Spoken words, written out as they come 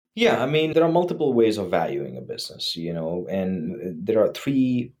Yeah, I mean, there are multiple ways of valuing a business, and there are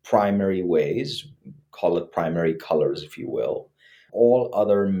three primary ways, call it primary colors, if you will. All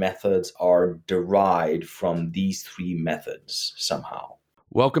other methods are derived from these three methods somehow.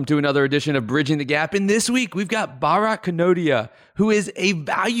 Welcome to another edition of Bridging the Gap. And this week, we've got Bharat Kanodia, who is a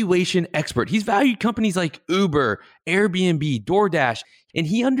valuation expert. He's valued companies like Uber, Airbnb, DoorDash, and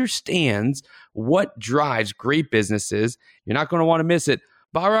he understands what drives great businesses. You're not going to want to miss it.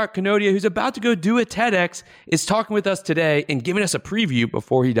 Bharat Kanodia, who's about to go do a TEDx, is talking with us today and giving us a preview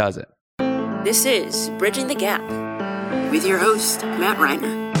before he does it. This is Bridging the Gap with your host, Matt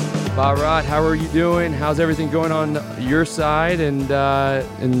Reiner. Bharat, how are you doing? How's everything going on your side and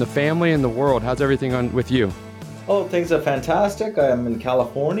in the family and the world? How's everything on with you? Oh, things are fantastic. I'm in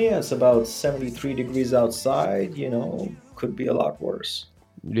California. It's about 73 degrees outside. Could be a lot worse.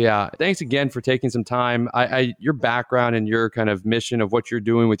 Yeah. Thanks again for taking some time. Your background and your kind of mission of what you're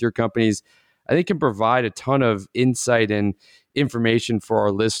doing with your companies, I think can provide a ton of insight and information for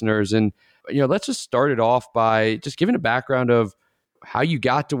our listeners. And, let's just start it off by just giving a background of how you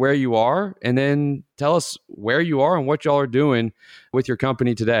got to where you are, and then tell us where you are and what y'all are doing with your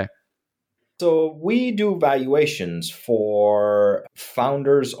company today. So we do valuations for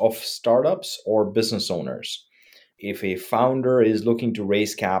founders of startups or business owners. If a founder is looking to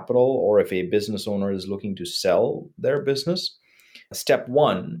raise capital or if a business owner is looking to sell their business, step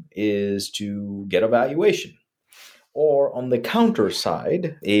one is to get a valuation. Or on the counter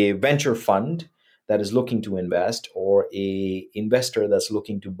side, a venture fund that is looking to invest or a investor that's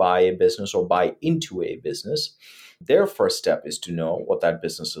looking to buy a business or buy into a business, their first step is to know what that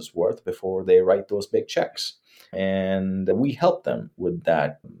business is worth before they write those big checks. And we help them with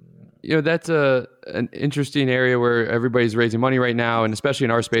that. That's an interesting area where everybody's raising money right now, and especially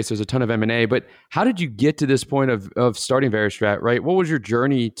in our space, there's a ton of M&A. But how did you get to this point of starting Veristrat, right? What was your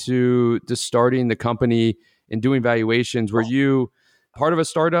journey to starting the company and doing valuations? Were you part of a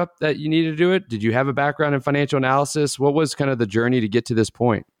startup that you needed to do it? Did you have a background in financial analysis? What was kind of the journey to get to this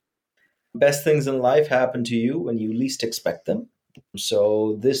point? Best things in life happen to you when you least expect them.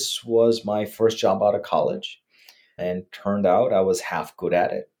 So this was my first job out of college, and turned out I was half good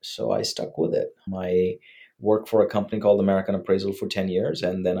at it. So I stuck with it. I worked for a company called American Appraisal for 10 years,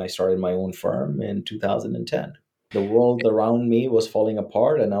 and then I started my own firm in 2010. The world around me was falling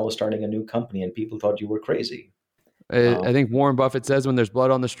apart, and I was starting a new company, and people thought you were crazy. I think Warren Buffett says when there's blood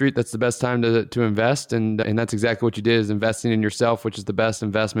on the street, that's the best time to invest. And that's exactly what you did, is investing in yourself, which is the best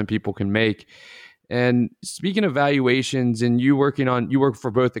investment people can make. And speaking of valuations, and you work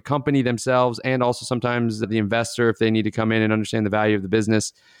for both the company themselves and also sometimes the investor, if they need to come in and understand the value of the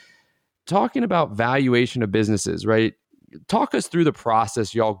business. Talking about valuation of businesses, right? Talk us through the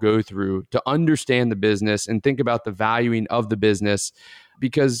process y'all go through to understand the business and think about the valuing of the business.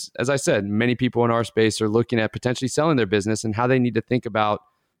 Because as I said, many people in our space are looking at potentially selling their business and how they need to think about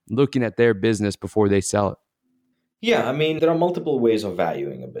looking at their business before they sell it. Yeah, I mean, there are multiple ways of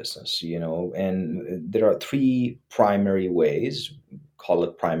valuing a business, and there are three primary ways, call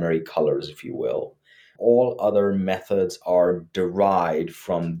it primary colors, if you will. All other methods are derived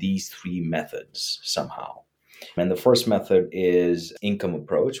from these three methods somehow. And the first method is income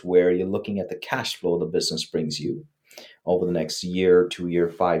approach, where you're looking at the cash flow the business brings you over the next year, 2 year,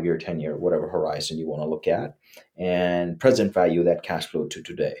 5 year, 10 year, whatever horizon you want to look at, and present value that cash flow to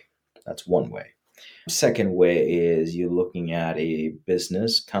today. That's one way. Second way is you're looking at a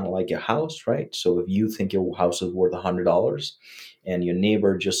business kind of like a house, right? So if you think your house is worth $100 and your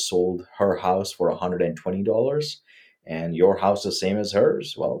neighbor just sold her house for $120 and your house is the same as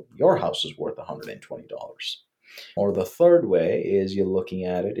hers, well, your house is worth $120. Or the third way is you're looking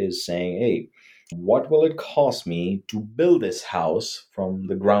at it is saying, hey, what will it cost me to build this house from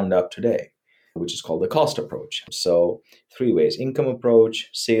the ground up today? Which is called the cost approach. So three ways: income approach,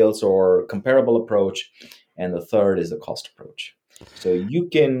 sales or comparable approach, and the third is the cost approach. So you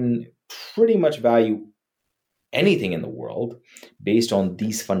can pretty much value anything in the world based on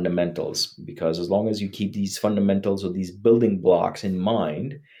these fundamentals, because as long as you keep these fundamentals or these building blocks in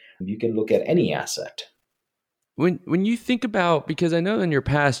mind, you can look at any asset. When you think about, because I know in your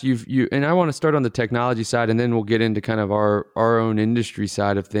past you and I want to start on the technology side and then we'll get into kind of our own industry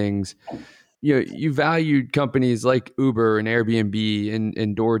side of things. You valued companies like Uber and Airbnb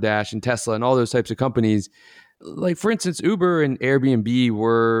and DoorDash and Tesla and all those types of companies. Like, for instance, Uber and Airbnb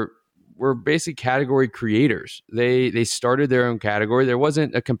were basic category creators. They started their own category. There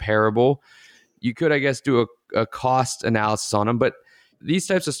wasn't a comparable. You could, I guess, do a cost analysis on them, but these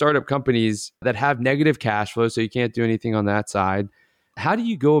types of startup companies that have negative cash flow, so you can't do anything on that side, How do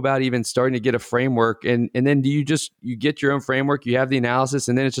you go about even starting to get a framework? And then do you get your own framework, you have the analysis,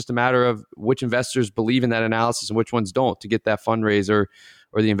 and then it's just a matter of which investors believe in that analysis and which ones don't to get that fundraiser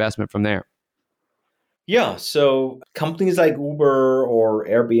or the investment from there? Yeah, so companies like Uber or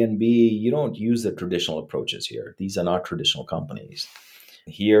Airbnb, you don't use the traditional approaches here. These are not traditional companies.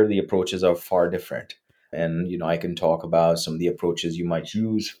 Here, the approaches are far different. And, I can talk about some of the approaches you might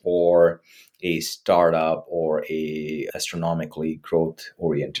use for a startup or a astronomically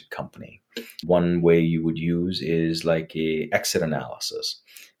growth-oriented company. One way you would use is like a exit analysis.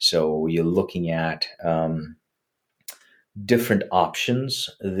 So you're looking at different options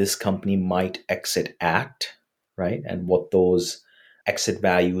this company might exit at, right? And what those exit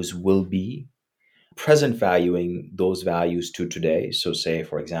values will be, present valuing those values to today. So say,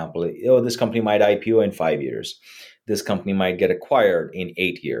 for example, this company might IPO in 5 years. This company might get acquired in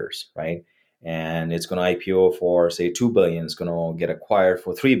 8 years, right? And it's going to IPO for, say, 2 billion. It's going to get acquired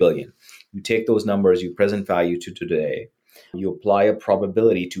for 3 billion. You take those numbers, you present value to today, you apply a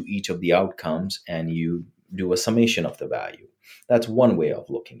probability to each of the outcomes, and you do a summation of the value. That's one way of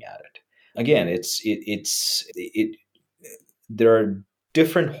looking at it. Again, there are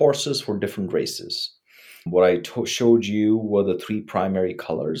different horses for different races. What I showed you were the three primary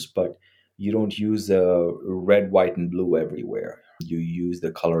colors, but you don't use the red, white, and blue everywhere. You use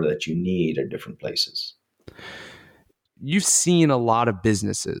the color that you need at different places. You've seen a lot of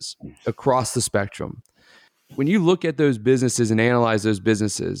businesses across the spectrum. When you look at those businesses and analyze those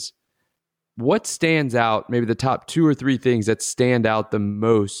businesses, what stands out, maybe the top 2 or 3 things that stand out the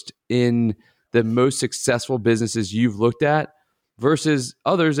most in the most successful businesses you've looked at versus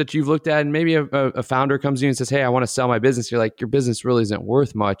others that you've looked at, and maybe a founder comes to you and says, hey, I want to sell my business. You're like, your business really isn't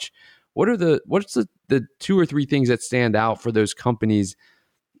worth much. What's the 2 or 3 things that stand out for those companies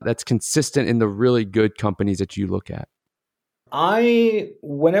that's consistent in the really good companies that you look at?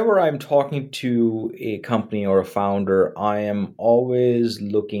 Whenever I'm talking to a company or a founder, I am always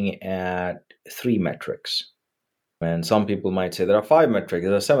looking at 3 metrics. And some people might say there are 5 metrics,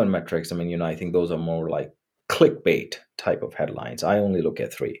 there are 7 metrics. I think those are more like clickbait type of headlines. I only look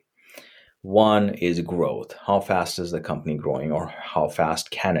at 3. One is growth. How fast is the company growing, or how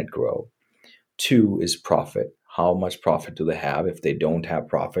fast can it grow? 2 is profit. How much profit do they have? If they don't have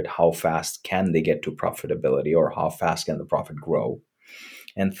profit, how fast can they get to profitability, or how fast can the profit grow?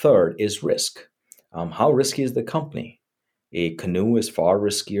 And 3rd is risk. How risky is the company? A canoe is far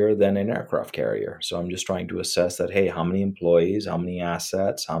riskier than an aircraft carrier. So I'm just trying to assess that, hey, how many employees, how many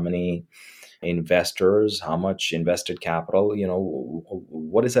assets, how many investors, how much invested capital,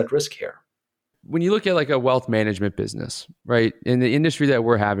 what is at risk here? When you look at like a wealth management business, right, in the industry that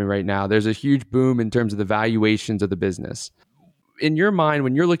we're having right now, there's a huge boom in terms of the valuations of the business. In your mind,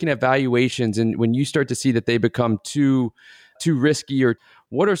 when you're looking at valuations and when you start to see that they become too risky, or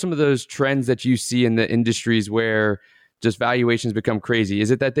what are some of those trends that you see in the industries where just valuations become crazy? Is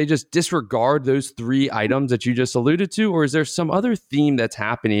it that they just disregard those 3 items that you just alluded to, or is there some other theme that's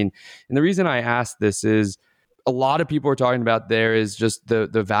happening? And the reason I ask this is a lot of people are talking about there is just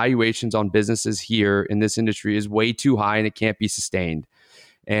the valuations on businesses here in this industry is way too high and it can't be sustained.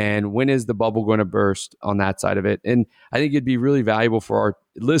 And when is the bubble going to burst on that side of it? And I think it'd be really valuable for our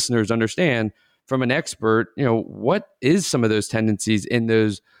listeners to understand from an expert, what is some of those tendencies in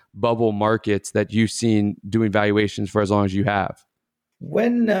those bubble markets that you've seen doing valuations for as long as you have?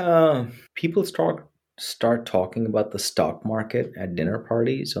 When people start talking about the stock market at dinner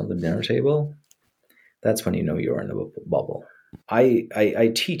parties on the dinner table, that's when you know you're in a bubble.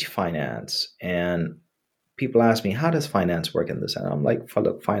 I teach finance, and people ask me, how does finance work in this? And I'm like,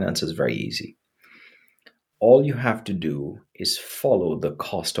 look, finance is very easy. All you have to do is follow the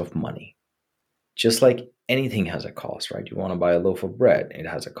cost of money. Just like anything has a cost, right? You want to buy a loaf of bread, it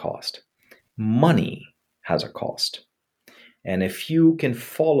has a cost. Money has a cost. And if you can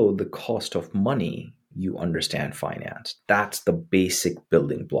follow the cost of money, you understand finance. That's the basic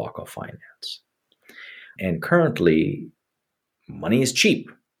building block of finance. And currently, money is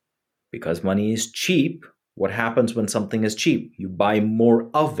cheap. Because money is cheap, what happens when something is cheap? You buy more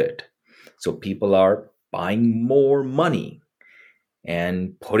of it. So people are buying more money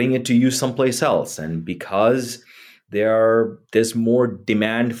and putting it to use someplace else. And because there's more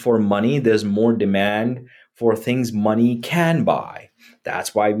demand for money, there's more demand for things money can buy.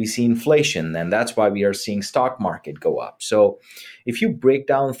 That's why we see inflation, and that's why we are seeing stock market go up. So if you break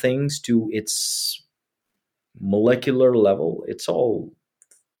down things to its molecular level, it's all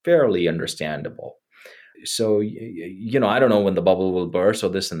fairly understandable. So, I don't know when the bubble will burst or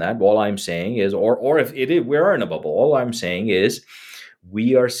this and that. All I'm saying is, or if we are in a bubble, all I'm saying is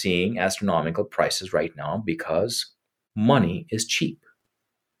we are seeing astronomical prices right now because money is cheap.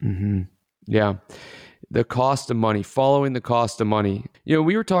 Mm-hmm. Yeah. The cost of money, following the cost of money.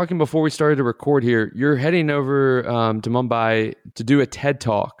 We were talking before we started to record here. You're heading over to Mumbai to do a TED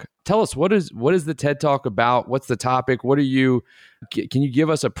Talk. Tell us, what is the TED Talk about? What's the topic? Can you give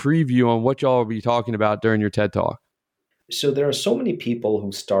us a preview on what y'all will be talking about during your TED Talk? So there are so many people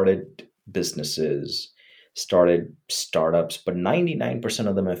who started businesses, started startups, but 99%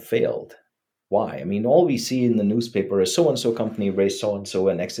 of them have failed. Why? I mean, all we see in the newspaper is so-and-so company raised so-and-so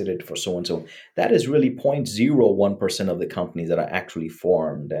and exited for so-and-so. That is really 0.01% of the companies that are actually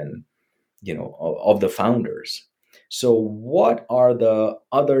formed and, of the founders. So what are the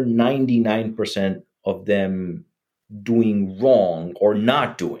other 99% of them doing wrong or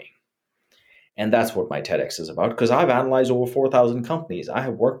not doing? And that's what my TEDx is about, because I've analyzed over 4,000 companies. I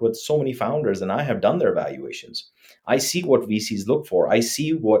have worked with so many founders and I have done their valuations. I see what VCs look for. I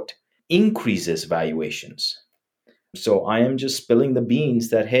see what increases valuations. So I am just spilling the beans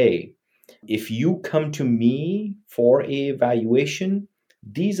that, hey, if you come to me for a valuation,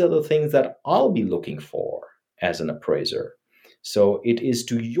 these are the things that I'll be looking for as an appraiser. So it is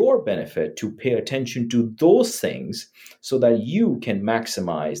to your benefit to pay attention to those things so that you can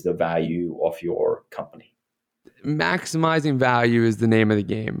maximize the value of your company. Maximizing value is the name of the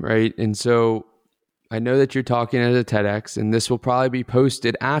game, right? And so I know that you're talking at a TEDx, and this will probably be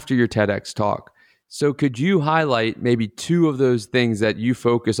posted after your TEDx talk. So could you highlight maybe two of those things that you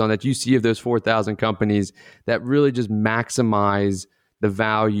focus on, that you see of those 4,000 companies that really just maximize the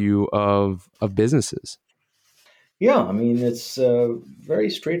value of businesses? Yeah, I mean, it's very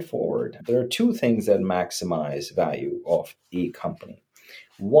straightforward. There are two things that maximize value of a company.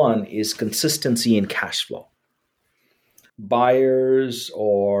 One is consistency in cash flow. Buyers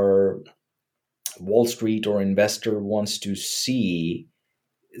or Wall Street or investor wants to see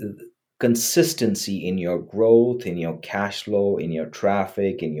consistency in your growth, in your cash flow, in your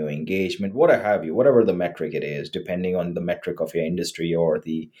traffic, in your engagement, whatever the metric it is, depending on the metric of your industry or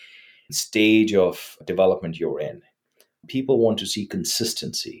the stage of development you're in. People want to see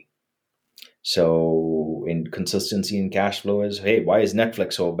consistency. So consistency in cash flow is, hey, why is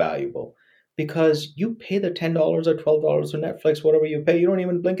Netflix so valuable? Because you pay the $10 or $12 for Netflix, whatever you pay, you don't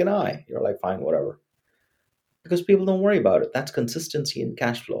even blink an eye. You're like, fine, whatever. Because people don't worry about it. That's consistency in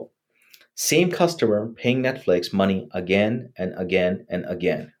cash flow. Same customer paying Netflix money again and again and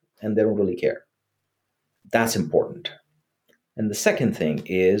again, and they don't really care. That's important. And the second thing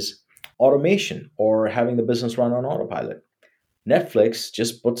is automation, or having the business run on autopilot. Netflix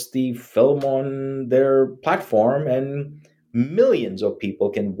just puts the film on their platform and millions of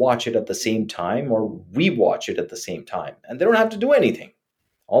people can watch it at the same time or rewatch it at the same time. And they don't have to do anything.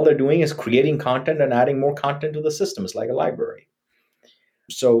 All they're doing is creating content and adding more content to the system. It's like a library.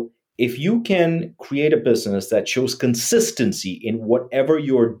 So if you can create a business that shows consistency in whatever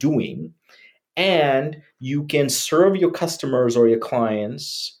you're doing, and you can serve your customers or your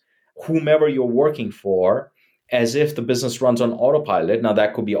clients, whomever you're working for, as if the business runs on autopilot. Now,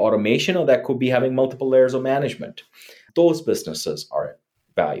 that could be automation, or that could be having multiple layers of management. Those businesses are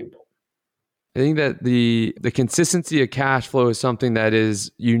valuable. I think that the consistency of cash flow is something that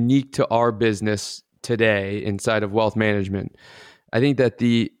is unique to our business today inside of wealth management. I think that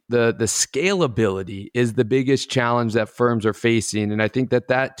the scalability is the biggest challenge that firms are facing. And I think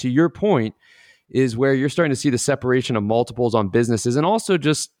that to your point, is where you're starting to see the separation of multiples on businesses and also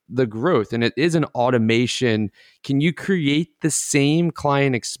just the growth. And it is an automation. Can you create the same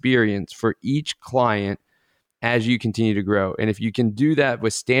client experience for each client as you continue to grow? And if you can do that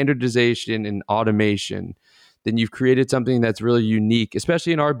with standardization and automation, then you've created something that's really unique,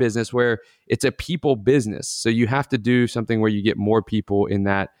 especially in our business where it's a people business. So you have to do something where you get more people in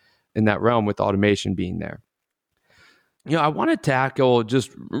that realm, with automation being there. I want to tackle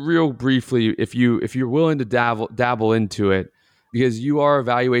just real briefly, if you're willing to dabble into it, because you are a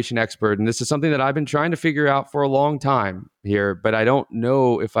valuation expert, and this is something that I've been trying to figure out for a long time here, but I don't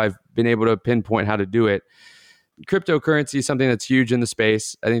know if I've been able to pinpoint how to do it. Cryptocurrency is something that's huge in the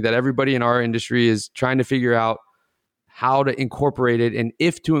space. I think that everybody in our industry is trying to figure out how to incorporate it, and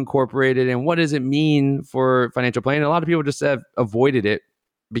if to incorporate it, and what does it mean for financial planning. A lot of people just have avoided it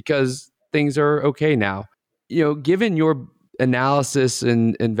because things are okay now. Given your analysis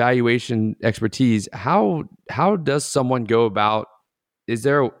and valuation expertise, how does someone go about, is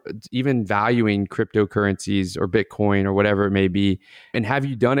there even valuing cryptocurrencies or Bitcoin or whatever it may be? And have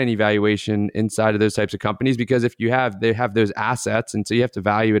you done any valuation inside of those types of companies? Because if you have, they have those assets, and so you have to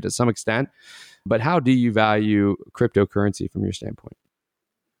value it to some extent. But how do you value cryptocurrency from your standpoint?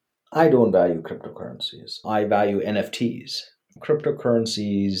 I don't value cryptocurrencies. I value NFTs.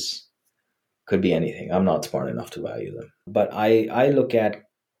 Cryptocurrencies could be anything. I'm not smart enough to value them. But I look at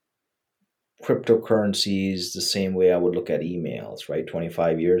cryptocurrencies the same way I would look at emails, right?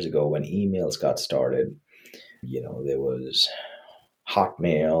 25 years ago when emails got started, there was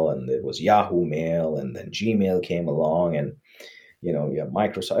Hotmail and there was Yahoo Mail, and then Gmail came along, and you have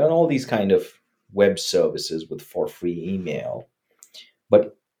Microsoft and all these kind of web services for free email.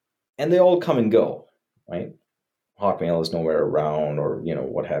 And they all come and go, right? Hotmail is nowhere around, or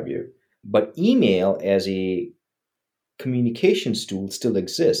what have you. But email as a communications tool still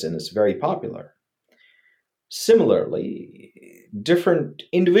exists, and it's very popular. Similarly, different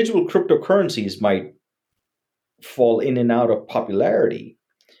individual cryptocurrencies might fall in and out of popularity,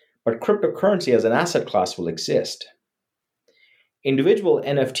 but cryptocurrency as an asset class will exist. Individual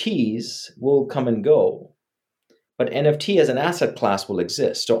NFTs will come and go, but NFT as an asset class will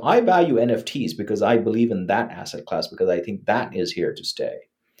exist. So I value NFTs because I believe in that asset class, because I think that is here to stay.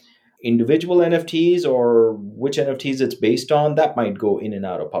 Individual NFTs, or which NFTs it's based on, that might go in and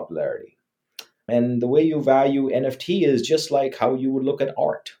out of popularity. And the way you value NFT is just like how you would look at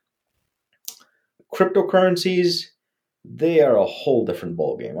art. Cryptocurrencies, they are a whole different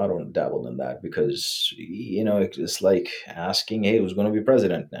ballgame. I don't dabble in that because, it's like asking, hey, who's going to be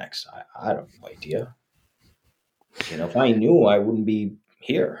president next? I don't have no idea. If I knew, I wouldn't be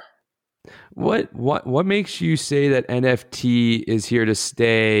here. What makes you say that NFT is here to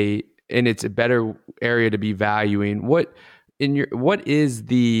stay and it's a better area to be valuing? And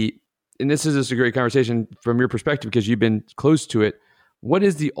this is just a great conversation from your perspective because you've been close to it. What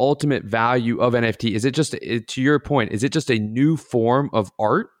is the ultimate value of NFT? Is it just, to your point, is it just a new form of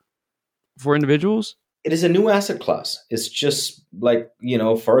art for individuals? It is a new asset class. It's just like,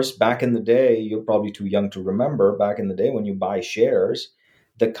 first back in the day, you're probably too young to remember, back in the day when you buy shares,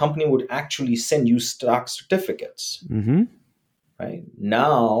 the company would actually send you stock certificates. Mm-hmm. Right?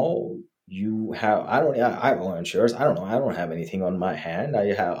 Now you have, I own shares. I don't know. I don't have anything on my hand.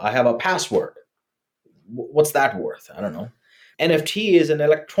 I have a password. What's that worth? I don't know. NFT is an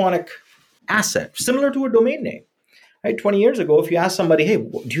electronic asset, similar to a domain name. Right? 20 years ago, if you ask somebody, hey,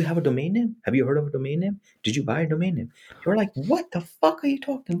 do you have a domain name? Have you heard of a domain name? Did you buy a domain name? You're like, what the fuck are you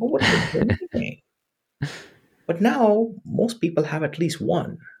talking about? What is a domain name? But now, most people have at least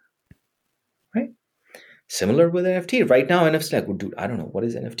one. Right? Similar with NFT. Right now, NFT, like, dude, I don't know. What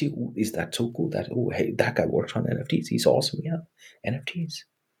is NFT? Ooh, is that so cool? Hey, that guy works on NFTs. He's awesome. Yeah, NFTs.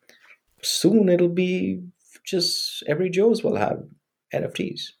 Soon it'll be just every Joe's will have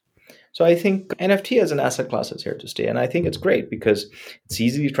NFTs. So I think NFT as an asset class is here to stay. And I think it's great because it's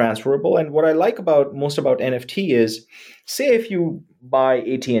easily transferable. And what I like most about NFT is, say if you buy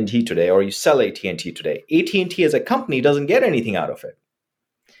AT&T today or you sell AT&T today, AT&T as a company doesn't get anything out of it.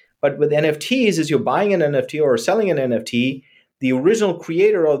 But with NFTs, as you're buying an NFT or selling an NFT, the original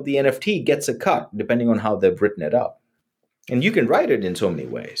creator of the NFT gets a cut depending on how they've written it up. And you can write it in so many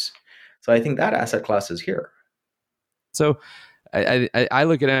ways. So I think that asset class is here. So I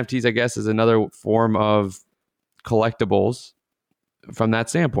look at NFTs, I guess, as another form of collectibles from that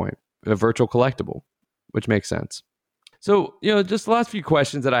standpoint, a virtual collectible, which makes sense. So, just the last few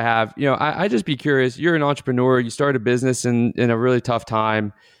questions that I have, I just be curious. You're an entrepreneur. You started a business in a really tough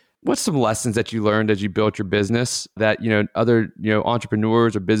time. What's some lessons that you learned as you built your business that, other,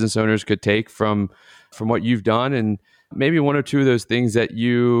 entrepreneurs or business owners could take from what you've done? And maybe one or two of those things that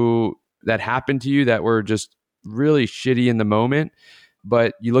happened to you that were just really shitty in the moment,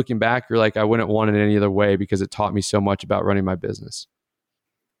 but you looking back, you're like, I wouldn't want it any other way because it taught me so much about running my business.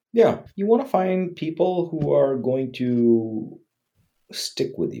 Yeah. You want to find people who are going to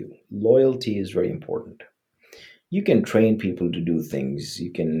stick with you. Loyalty is very important. You can train people to do things.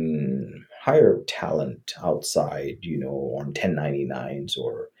 You can hire talent outside, on 1099s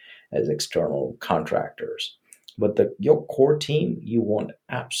or as external contractors. But your core team, you want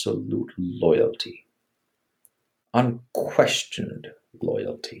absolute loyalty. Unquestioned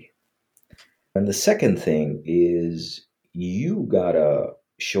loyalty. And the second thing is you gotta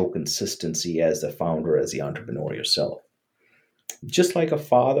show consistency as the founder, as the entrepreneur yourself. Just like a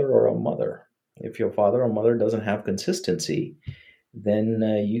father or a mother. If your father or mother doesn't have consistency, then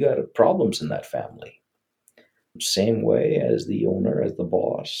you got problems in that family. Same way as the owner, as the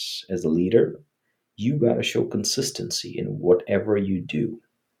boss, as the leader, you gotta show consistency in whatever you do.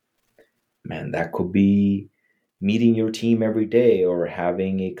 Man, that could be meeting your team every day or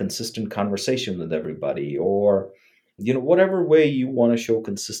having a consistent conversation with everybody or, whatever way you want to show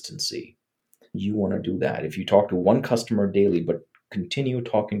consistency, you want to do that. If you talk to one customer daily, but continue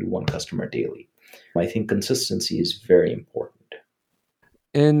talking to one customer daily, I think consistency is very important.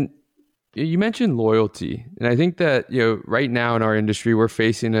 And you mentioned loyalty. And I think that, right now in our industry, we're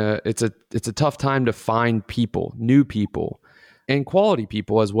facing it's a tough time to find people, new people and quality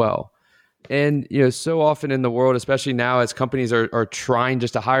people as well. And, so often in the world, especially now as companies are trying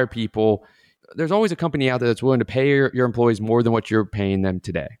just to hire people, there's always a company out there that's willing to pay your employees more than what you're paying them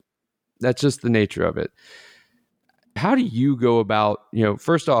today. That's just the nature of it. How do you go about,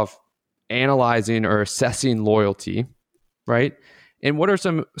 first off, analyzing or assessing loyalty, right? And what are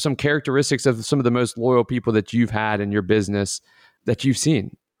some characteristics of some of the most loyal people that you've had in your business that you've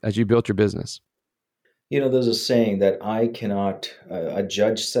seen as you built your business? There's a saying that I cannot, a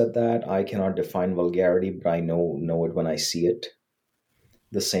judge said that, I cannot define vulgarity, but I know it when I see it.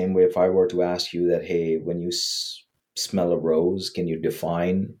 The same way if I were to ask you that, hey, when you smell a rose, can you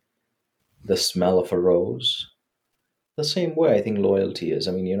define the smell of a rose? The same way I think loyalty is.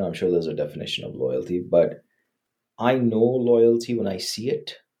 I'm sure there's a definition of loyalty, but I know loyalty when I see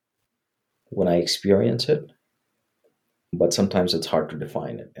it, when I experience it, but sometimes it's hard to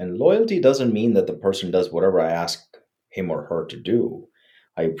define it. And loyalty doesn't mean that the person does whatever I ask him or her to do.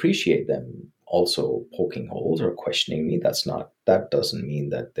 I appreciate them also poking holes or questioning me. That doesn't mean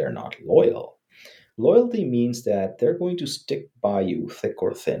that they're not loyal. Loyalty means that they're going to stick by you thick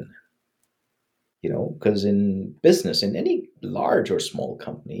or thin. Because in business, in any large or small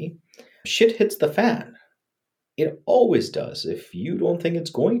company, shit hits the fan. It always does. If you don't think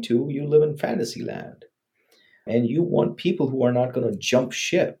it's going to, you live in fantasy land. And you want people who are not going to jump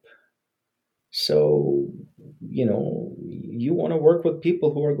ship. So, you want to work with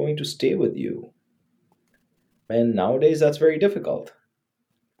people who are going to stay with you. And nowadays, that's very difficult.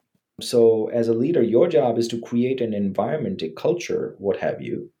 So, as a leader, your job is to create an environment, a culture, what have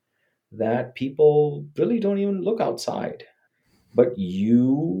you, that people really don't even look outside. But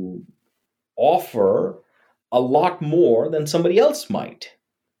you offer a lot more than somebody else might.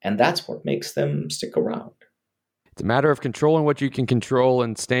 And that's what makes them stick around. It's a matter of controlling what you can control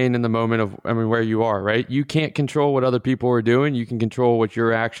and staying in the moment of, where you are, right? You can't control what other people are doing. You can control what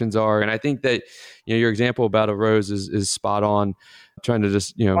your actions are. And I think that, your example about a rose is spot on, trying to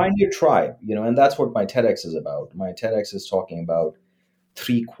just, find your tribe, and that's what my TEDx is about. My TEDx is talking about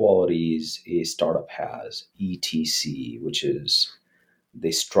 3 qualities a startup has, ETC, which is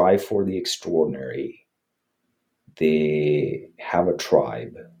they strive for the extraordinary, they have a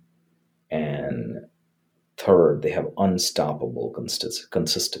tribe, and third, they have unstoppable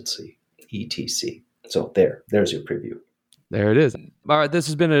consistency, ETC. So there's your preview. There it is. All right, this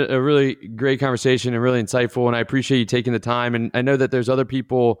has been a really great conversation and really insightful, and I appreciate you taking the time. And I know that there's other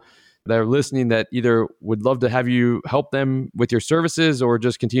people that are listening that either would love to have you help them with your services or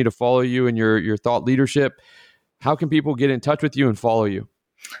just continue to follow you in your thought leadership. How can people get in touch with you and follow you?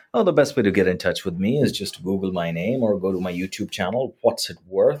 Well, the best way to get in touch with me is just to Google my name or go to my YouTube channel, What's It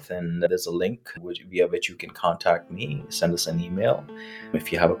Worth? And there's a link via which you can contact me, send us an email.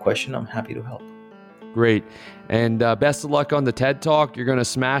 If you have a question, I'm happy to help. Great. And best of luck on the TED Talk. You're going to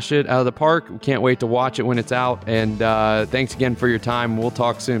smash it out of the park. We can't wait to watch it when it's out. And thanks again for your time. We'll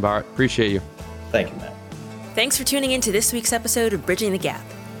talk soon, Bharat. Appreciate you. Thank you, Matt. Thanks for tuning in to this week's episode of Bridging the Gap.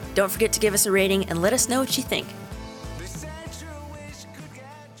 Don't forget to give us a rating and let us know what you think.